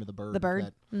the name of the bird. The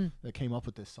bird? that came up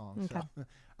with this song. Okay. So.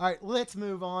 All right, let's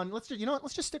move on. Let's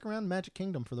just stick around Magic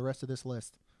Kingdom for the rest of this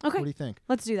list. Okay. What do you think?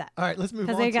 Let's do that. All right, let's move on.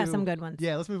 Because they got to- some good ones.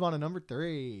 Yeah, let's move on to number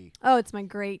 3. Oh, it's my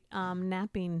great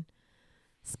napping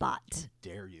spot.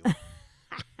 Dare you?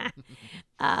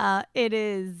 It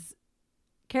is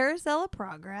Carousel of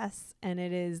Progress, and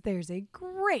There's a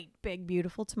Great Big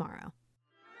Beautiful Tomorrow.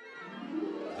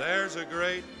 There's a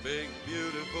great, big,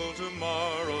 beautiful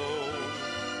tomorrow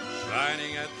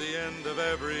shining at the end of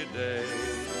every day.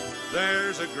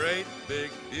 There's a great,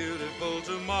 big, beautiful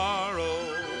tomorrow,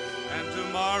 and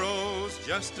tomorrow's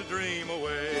just a dream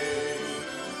away.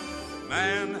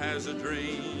 Man has a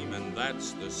dream, and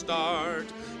that's the start.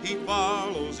 He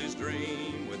follows his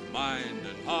dream with mind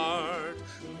and heart.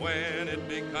 When it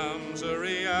becomes a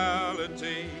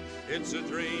reality, it's a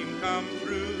dream come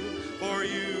true for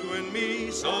you and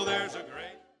me. So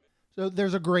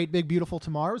there's a great big beautiful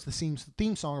tomorrow. It's the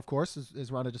theme song, of course, as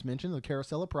Rhonda just mentioned, the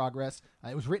Carousel of Progress.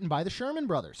 It was written by the Sherman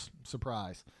Brothers.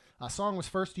 Surprise. A song was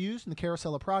first used in the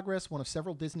Carousel of Progress, one of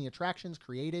several Disney attractions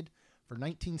created for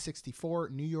 1964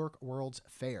 New York World's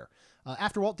Fair.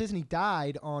 After Walt Disney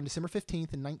died on December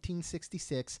 15th in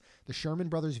 1966, the Sherman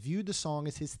Brothers viewed the song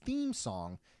as his theme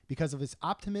song because of his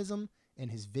optimism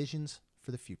and his visions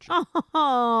for the future.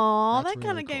 Oh, That's that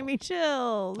kind really of gave cool. me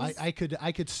chills.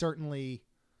 I could certainly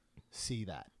see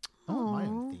that. Oh, my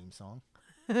own theme song.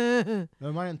 No,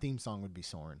 my own theme song would be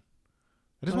Soarin'.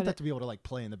 I just want that to be able to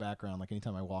play in the background,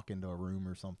 anytime I walk into a room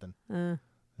or something. That'd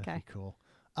okay. be cool.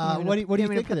 You What do you want me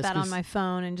think to of put this? that on 'Cause, my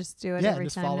phone and just do it yeah, every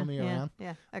just time. follow now? me Yeah, around.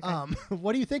 Yeah. Okay.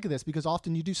 what do you think of this? Because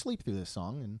often you do sleep through this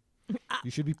song, and you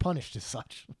should be punished as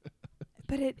such.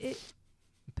 But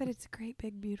it's a great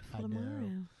big beautiful I know.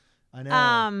 tomorrow. I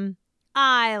know.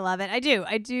 I love it. I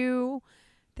do.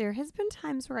 There has been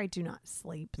times where I do not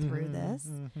sleep through this.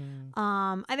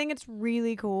 I think it's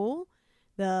really cool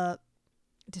to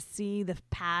see the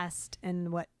past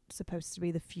and what's supposed to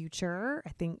be the future. I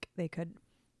think they could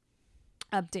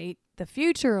update the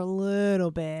future a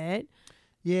little bit.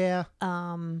 Yeah.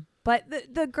 But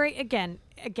the great again,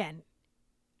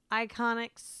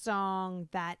 iconic song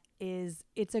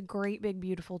it's a great big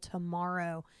beautiful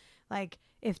tomorrow.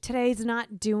 If today's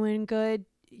not doing good,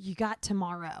 you got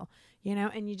tomorrow,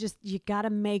 and you got to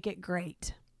make it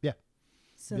great. Yeah.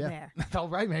 So Yeah. there. All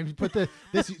right, man. Put this.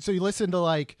 So you listen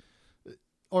to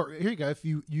or here you go. If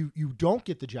you don't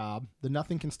get the job, the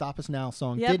Nothing Can Stop Us Now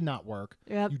song Yep. did not work.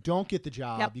 Yep. You don't get the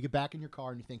job. Yep. You get back in your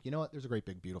car and you think, you know what? There's a great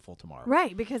big beautiful tomorrow.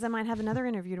 Right, because I might have another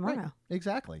interview tomorrow. Right.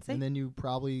 Exactly. See? And then you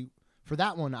probably for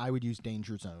that one I would use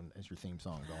Danger Zone as your theme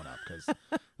song going up because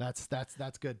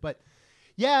that's good. But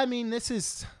Yeah, I mean, this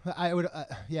is, I would,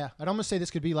 I'd almost say this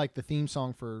could be like the theme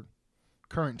song for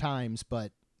current times,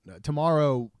 but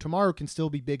tomorrow can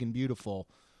still be big and beautiful,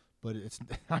 but it's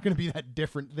not going to be that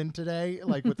different than today,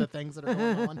 like with the things that are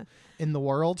going on in the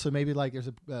world. So maybe like there's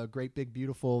a great big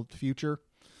beautiful future.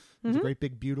 There's a great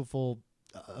big beautiful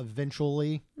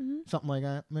eventually, something like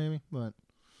that, maybe. But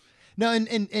no, and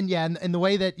the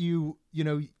way that you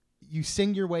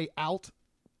sing your way out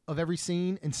of every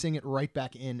scene and sing it right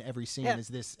back in every scene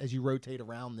as you rotate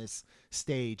around this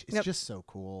stage. It's just so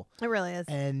cool. It really is.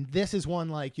 And this is one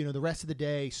like, the rest of the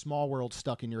day, Small World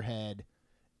stuck in your head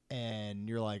and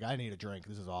you're like, I need a drink.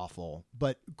 This is awful.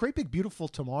 But Great Big Beautiful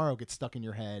Tomorrow gets stuck in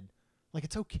your head. Like,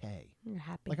 it's okay. You're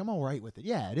happy. Like, I'm all right with it.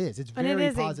 Yeah, it is. It's and very it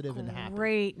is positive and happy.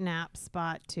 Great nap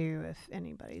spot too, if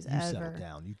anybody's You settle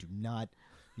down. You do not.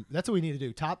 That's what we need to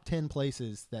do. Top 10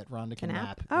 places that Rhonda can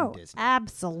nap in Disney.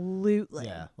 Absolutely.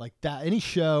 Yeah, like that. Any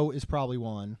show is probably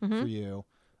one for you.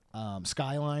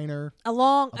 Skyliner. A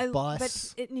bus.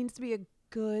 But it needs to be a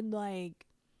good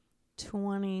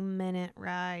 20-minute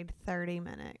ride,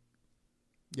 30-minute.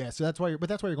 Yeah, so that's why you're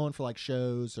going for like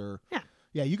shows or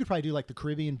yeah. You could probably do like the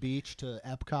Caribbean Beach to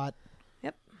Epcot.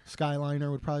 Yep.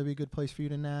 Skyliner would probably be a good place for you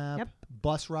to nap. Yep.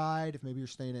 Bus ride if maybe you're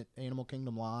staying at Animal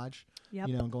Kingdom Lodge. Yep.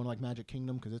 And going to like Magic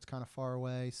Kingdom because it's kind of far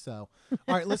away. So,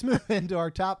 all right, let's move into our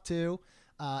top two.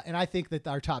 And I think that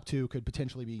our top two could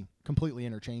potentially be completely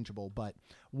interchangeable. But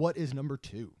what is number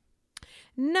 2?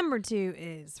 Number 2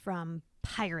 is from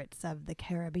Pirates of the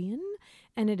Caribbean,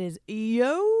 and it is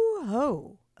Yo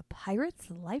Ho, A Pirate's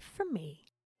Life for Me.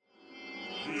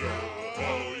 Yo ho,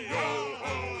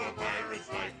 a pirate's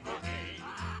life for me.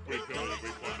 We pillage, we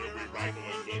plunder, we rifle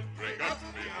and loot. Drink up,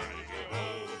 me hearty, yo ho.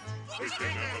 We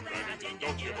sting up the dragons and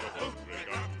don't give a hoot. Drink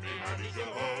up, me hearty, yo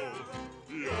ho.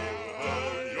 Yo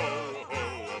ho,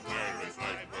 a pirate's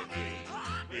life for me.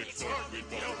 It's sword, we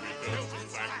blow, we build, and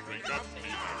slack. Drink up, me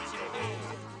hearty, yo ho.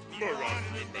 Maraud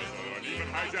and embezzle and even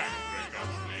hijack. Drink up,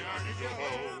 me hearty, yo ho.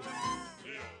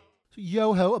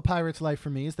 Yo Ho, A Pirate's Life for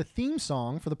Me is the theme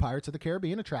song for the Pirates of the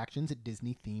Caribbean attractions at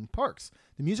Disney theme parks.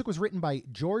 The music was written by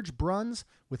George Bruns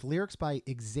with lyrics by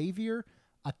Xavier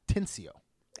Atencio.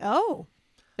 Oh,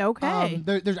 okay.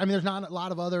 There's not a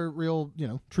lot of other real,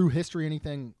 true history,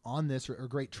 anything on this or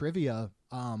great trivia.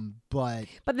 But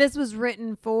this was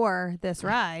written for this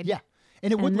ride. Yeah.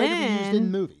 And it would later be used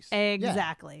in movies.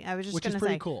 Exactly. Yeah. I was just going to say. Which is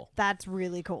pretty cool. That's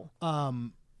really cool.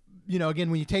 Again,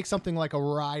 when you take something like a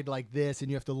ride like this and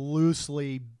you have to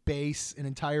loosely base an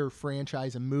entire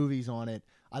franchise of movies on it,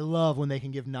 I love when they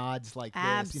can give nods like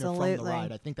this, from the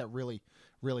ride. I think that really,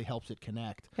 really helps it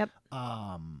connect. Yep.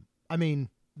 Come on.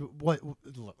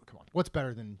 What's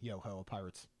better than Yo Ho, A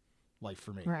Pirate's Life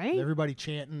for Me? Right. Everybody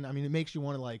chanting. I mean, it makes you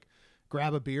want to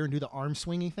grab a beer and do the arm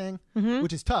swingy thing,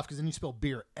 which is tough because then you spill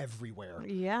beer everywhere.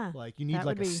 Yeah. Like you need a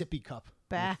sippy cup.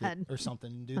 Bad. Or something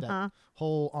and do that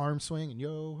whole arm swing and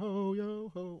yo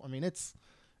ho. I mean, it's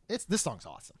this song's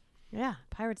awesome. Yeah,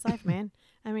 Pirate's Life, man.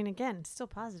 I mean, again, still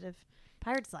positive.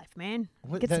 Pirate's Life, man.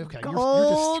 What? Get some Okay,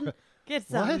 gold. you're Get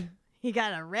some. What? He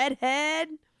got a red head.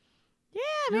 Yeah,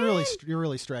 man. You're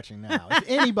really stretching now. If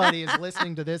anybody is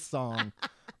listening to this song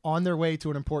on their way to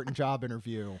an important job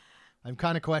interview, I'm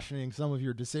kind of questioning some of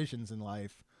your decisions in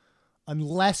life,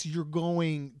 unless you're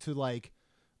going to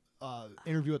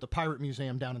interview at the Pirate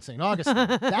Museum down in St. Augustine.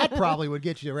 That probably would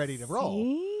get you ready to roll.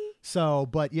 See? So,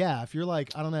 but yeah, if you're I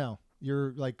don't know,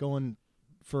 you're going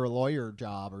for a lawyer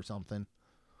job or something.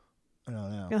 I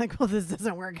don't know. You're like, well, this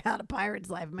doesn't work out. A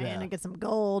Pirate's Life, man. Yeah. I get some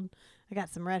gold. I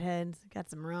got some redheads. I got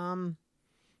some rum.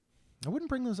 I wouldn't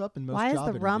bring those up in most Why job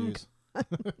is the rum? interviews.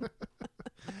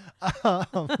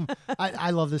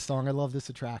 I love this song. I love this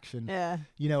attraction. Yeah.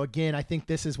 Again, I think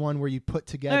this is one where you put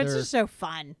together. No, it's just so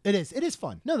fun. It is. It is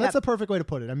fun. No, that's the perfect way to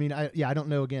put it. I mean, I don't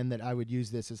know again that I would use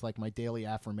this as my daily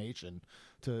affirmation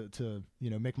to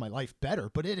make my life better,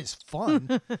 but it is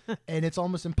fun and it's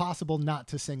almost impossible not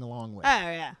to sing along with. Oh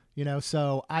yeah.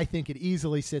 So I think it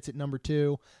easily sits at number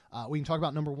 2. We can talk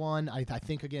about number 1. I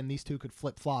think again these two could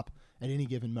flip flop at any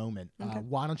given moment. Okay.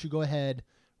 Why don't you go ahead?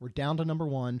 We're down to number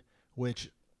 1, which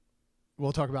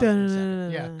we'll talk about in a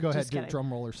second. Yeah, go ahead, do a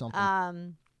drum roll or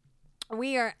something.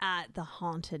 We are at the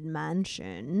Haunted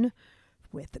Mansion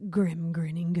with Grim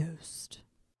Grinning Ghost.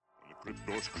 The crypt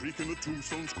doors creak and the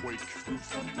tombstones quake.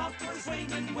 Some knockers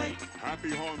swing and wake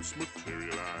Happy haunts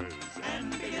materialize.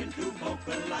 and begin to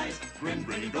vocalize. Grim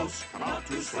grinning ghosts come out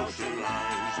to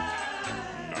socialize.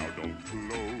 Now don't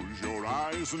close your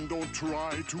eyes and don't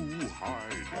try to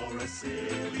hide. For a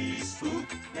silly spook,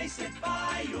 they sit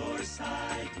by your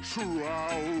side.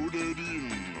 Shrouded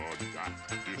in a dark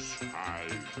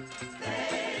disguise.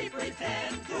 They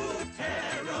pretend to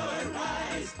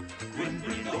terrorize. Grim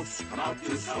grinning ghosts come out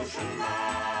to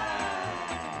socialize.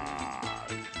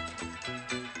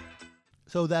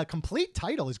 So the complete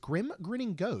title is Grim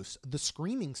Grinning Ghosts, the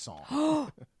Screaming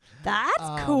Song.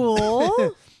 That's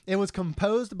cool. It was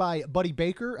composed by Buddy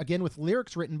Baker, again with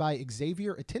lyrics written by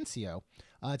Xavier Atencio.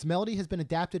 Its melody has been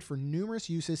adapted for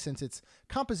numerous uses since its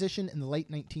composition in the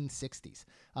late 1960s.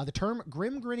 The term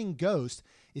Grim Grinning Ghost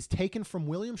is taken from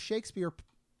William Shakespeare's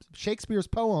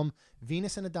poem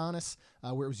Venus and Adonis,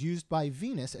 where it was used by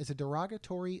Venus as a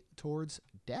derogatory towards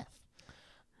death.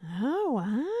 Oh,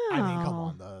 wow. I mean, come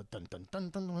on. The dun, dun, dun,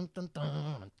 dun, dun, dun,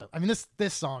 dun, dun. I mean,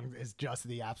 this song is just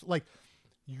the absolute. Like,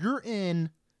 you're in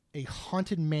a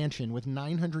haunted mansion with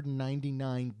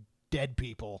 999 dead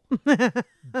people,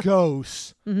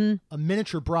 ghosts, a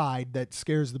miniature bride that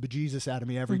scares the bejesus out of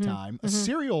me every time, a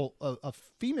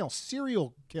female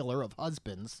serial killer of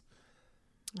husbands.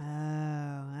 Oh,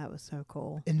 that was so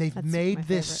cool. And they've That's made my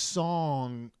this favorite.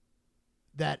 song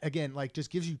that, again, like, just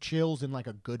gives you chills in, like,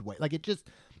 a good way. Like, it just,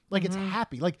 like, it's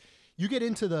happy. Like, you get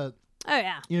into the, Oh,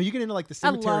 yeah. you get into, like, the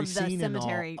cemetery I love the scene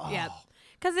cemetery. and all. Yeah. Oh,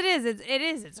 Because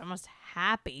it's almost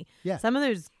happy. Yeah. Some of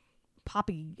those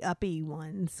poppy uppy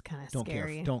ones kind of don't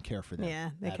scary. care. Don't care for them. Yeah,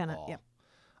 they at kind of, all. yep.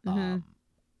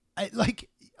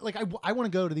 I want to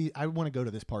go to I want to go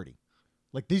to this party.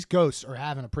 Like, these ghosts are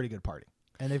having a pretty good party,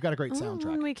 and they've got a great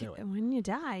soundtrack to it. When you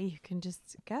die, you can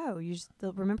just go. You just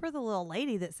remember the little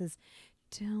lady that says,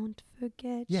 "Don't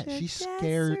forget." Yeah, your she's death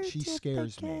scared. She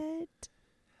scares me.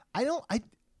 certificate."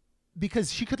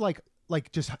 Because she could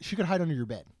she could hide under your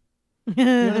bed. You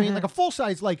know what I mean? Like a full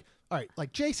size, like, all right,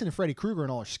 like Jason and Freddy Krueger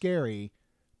and all are scary,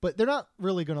 but they're not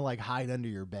really going to, like, hide under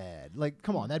your bed. Like,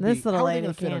 come on, how are they going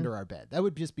to fit under our bed? That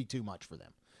would just be too much for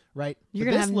them, right? You're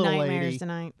But gonna this have little nightmares lady,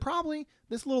 tonight. Probably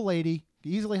this little lady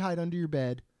can easily hide under your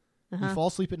bed. You fall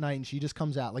asleep at night and she just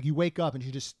comes out. Like, you wake up and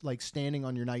she's just, like, standing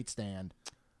on your nightstand.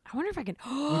 I wonder if I can.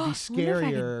 Would be I wonder if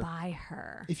I scarier. could buy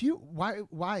her. If you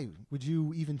why would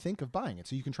you even think of buying it?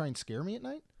 So you can try and scare me at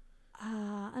night?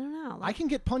 I don't know. I can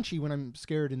get punchy when I'm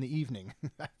scared in the evening.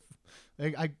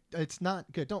 It's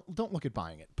not good. Don't look at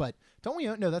buying it. But don't we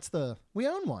own? No, we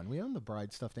own one. We own the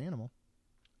bride stuffed animal.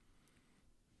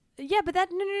 Yeah, but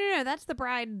no. That's the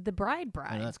bride. The bride.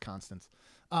 I know, that's Constance.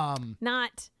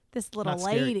 Not this little Not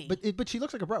scary. lady. But she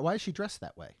looks like a bride. Why is she dressed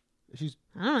that way? She's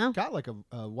I don't know. got like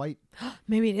a white.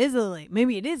 Maybe it is Lily.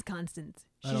 Maybe it is Constance.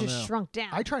 I She don't just know. shrunk down.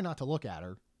 I try not to look at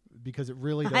her because it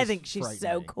really does. I think she's frighten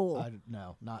so me. cool.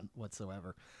 No, not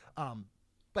whatsoever.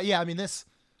 But yeah, I mean this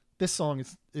song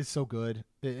is so good.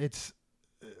 I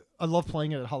love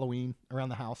playing it at Halloween around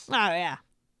the house. Oh yeah,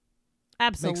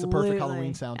 absolutely. Makes the perfect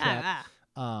Halloween soundtrack.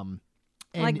 And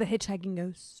Like the Hitchhiking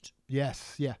Ghost.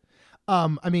 yes, yeah.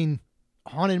 I mean,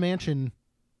 Haunted Mansion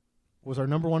was our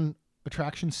number one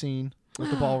attraction scene with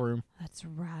the ballroom. That's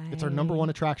right. It's our number one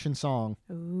attraction song.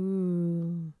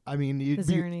 Ooh. I mean, Is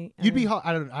there any? you'd be.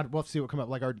 I don't know. We'll have to see what come up.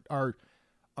 Like our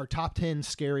top 10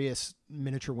 scariest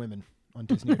miniature women on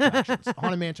Disney attractions.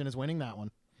 Haunted Mansion is winning that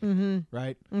one. Mm-hmm.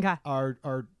 Right. Okay.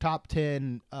 Our top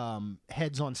 10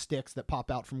 heads on sticks that pop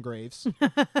out from graves.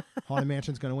 Haunted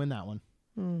Mansion's going to win that one.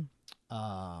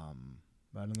 I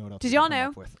don't know what else. Did we y'all can come know?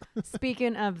 up with.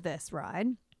 Speaking of this ride,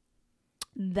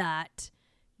 that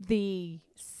the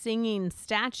singing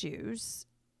statues,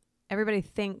 everybody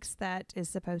thinks that is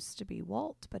supposed to be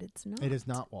Walt, but it's not. It is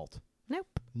not Walt. Nope.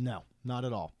 No, not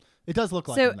at all. It does look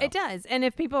like So him, though. it does. And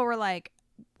if people were like,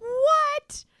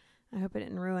 "What?" I hope it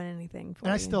didn't ruin anything for And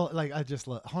you. I still I just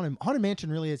love Haunted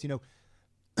Mansion. Really is,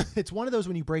 it's one of those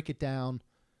when you break it down.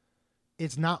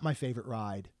 It's not my favorite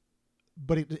ride,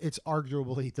 but it's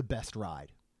arguably the best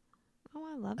ride Oh,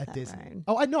 I love at that Disney. ride.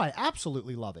 Oh, I know, I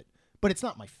absolutely love it, but it's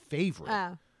not my favorite.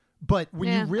 Oh. But when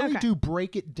Yeah, you really okay. do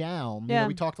break it down, Yeah.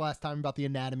 we talked last time about the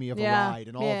anatomy of a Yeah, ride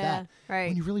and all of yeah, that. right.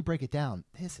 When you really break it down,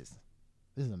 this is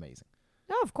amazing.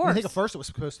 Oh, of And course. I think at first it was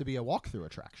supposed to be a walkthrough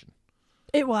attraction.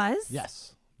 It was?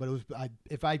 Yes, but it was.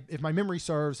 If my memory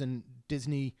serves, and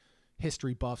Disney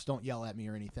history buffs don't yell at me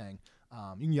or anything,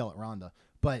 you can yell at Rhonda,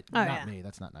 but Oh, not yeah. me.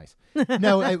 That's not nice.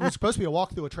 No, it was supposed to be a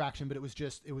walkthrough attraction, but it was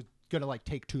gonna like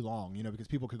take too long, because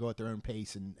people could go at their own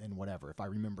pace and whatever. If I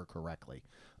remember correctly,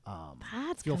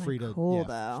 That's feel kinda free to cool,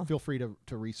 though. feel free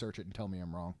to research it and tell me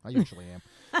I'm wrong. I usually am.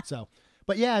 So,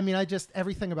 but yeah, I mean,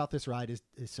 everything about this ride is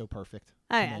so perfect.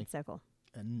 Oh, to yeah, me. it's so cool.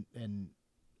 And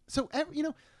so I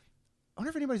wonder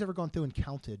if anybody's ever gone through and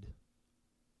counted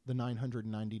the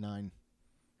 999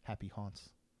 happy haunts.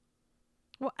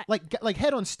 Well, Like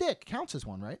head on stick counts as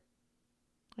one, right?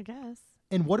 I guess.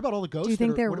 And what about all the ghosts? Do you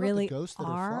think that are, there what about really the ghosts that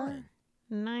are are flying?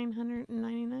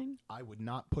 999 I would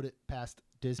not put it past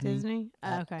Disney, Disney?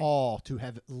 at Okay. all to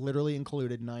have literally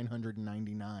included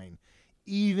 999,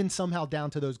 even somehow down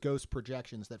to those ghost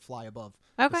projections that fly above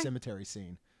the Okay. cemetery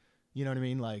scene. You know what I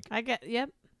mean? Like, I get. Yep.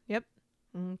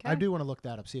 Okay. I do want to look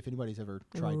that up, see if anybody's ever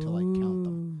tried to like count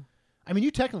them. I mean,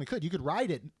 you technically could. You could ride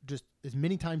it just as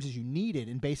many times as you needed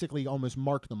and basically almost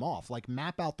mark them off, like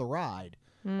map out the ride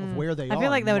of where they are. I feel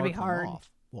like and that would be mark them hard. off.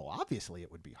 Well, obviously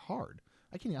it would be hard.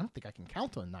 I don't think I can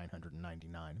count on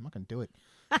 999. I'm not going to do it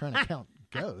trying to count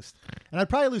ghosts. And I'd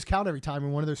probably lose count every time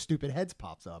when one of those stupid heads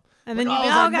pops up. And Like, then you'd be,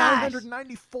 it's oh, like gosh.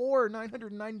 994,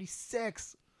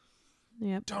 996.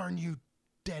 Yep. Darn you,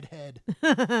 deadhead.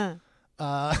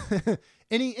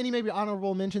 Any maybe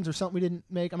honorable mentions or something we didn't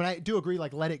make? I mean, I do agree,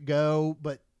 like, let it go,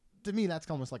 but to me, that's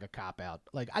almost like a cop-out.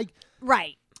 Like,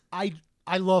 Right. I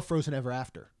love Frozen Ever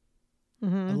After.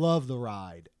 Mm-hmm. I love the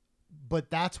ride. But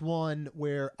that's one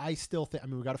where I still think, I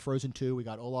mean, we got a Frozen 2, we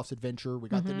got Olaf's Adventure, we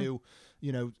got the new,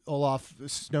 Olaf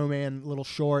Snowman little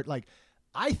short. Like,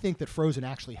 I think that Frozen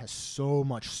actually has so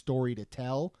much story to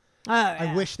tell. Oh, yeah.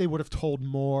 I wish they would have told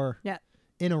more Yeah.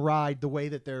 in a ride the way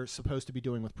that they're supposed to be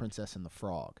doing with Princess and the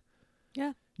Frog.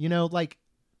 Yeah. Like,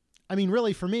 I mean,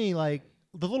 really, for me, like,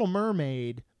 The Little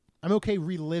Mermaid, I'm okay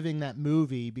reliving that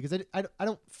movie because I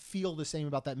don't feel the same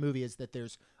about that movie as that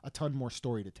there's a ton more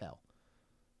story to tell.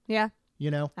 Yeah.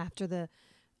 After the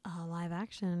live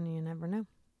action, you never know.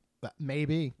 But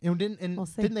maybe. And We'll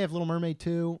see. didn't they have Little Mermaid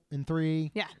 2 and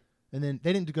 3? Yeah. And then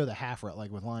they didn't go the half route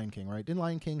like with Lion King, right? Didn't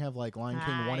Lion King have like Lion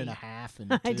King 1.5 and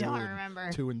 2 I don't and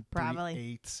remember. 2 and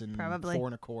Probably. 3/8 and Probably.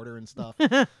 4 1/4 and stuff,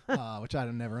 which I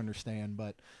don't never understand.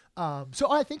 But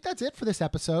so I think that's it for this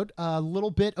episode. A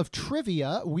little bit of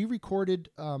trivia. We recorded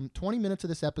 20 minutes of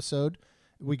this episode.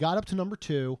 We got up to number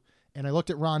 2. And I looked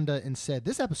at Rhonda and said,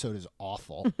 "This episode is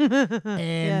awful." And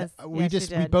Yes, we yes,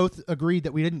 you we did. both agreed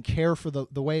that we didn't care for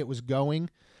the way it was going,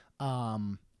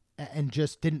 and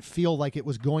just didn't feel like it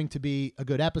was going to be a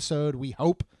good episode. We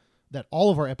hope that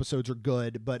all of our episodes are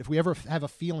good, but if we ever have a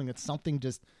feeling that something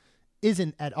just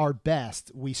isn't at our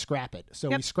best, we scrap it. So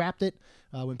we scrapped it,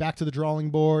 went back to the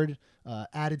drawing board,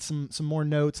 added some more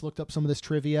notes, looked up some of this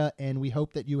trivia, and we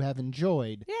hope that you have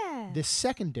enjoyed this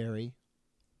secondary,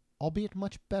 albeit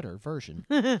much better version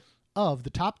of the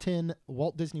top 10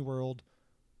 Walt Disney World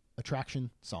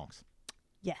attraction songs.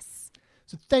 Yes.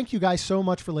 So thank you guys so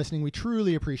much for listening. We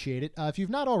truly appreciate it. If you've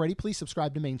not already, please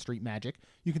subscribe to Main Street Magic.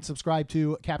 You can subscribe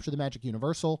to Capture the Magic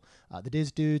Universal, the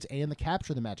Diz Dudes, and the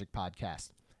Capture the Magic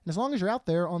podcast. And as long as you're out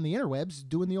there on the interwebs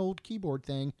doing the old keyboard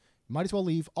thing, you might as well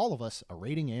leave all of us a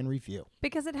rating and review.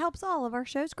 Because it helps all of our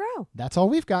shows grow. That's all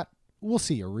we've got. We'll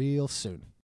see you real soon.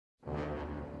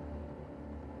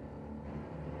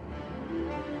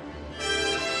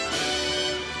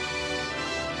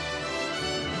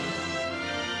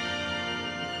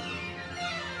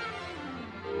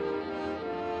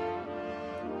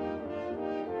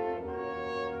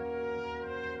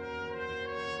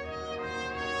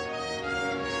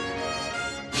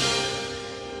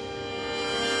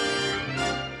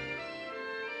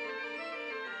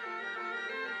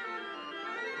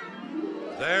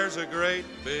 There's a great,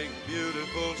 big,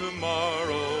 beautiful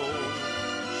tomorrow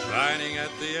shining at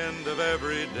the end of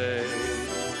every day.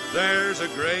 There's a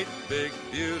great, big,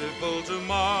 beautiful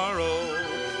tomorrow,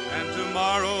 and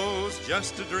tomorrow's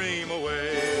just a dream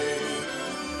away.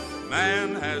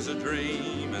 Man has a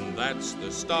dream, and that's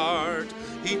the start.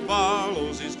 He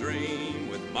follows his dream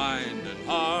with mind and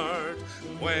heart.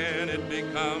 When it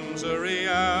becomes a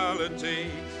reality,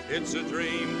 it's a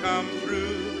dream come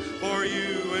true for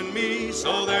you and me.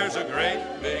 So there's a great,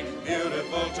 big,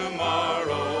 beautiful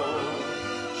tomorrow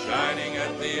shining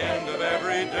at the end of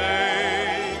every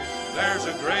day. There's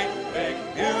a great, big,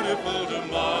 beautiful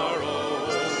tomorrow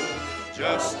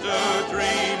just a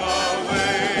dream away.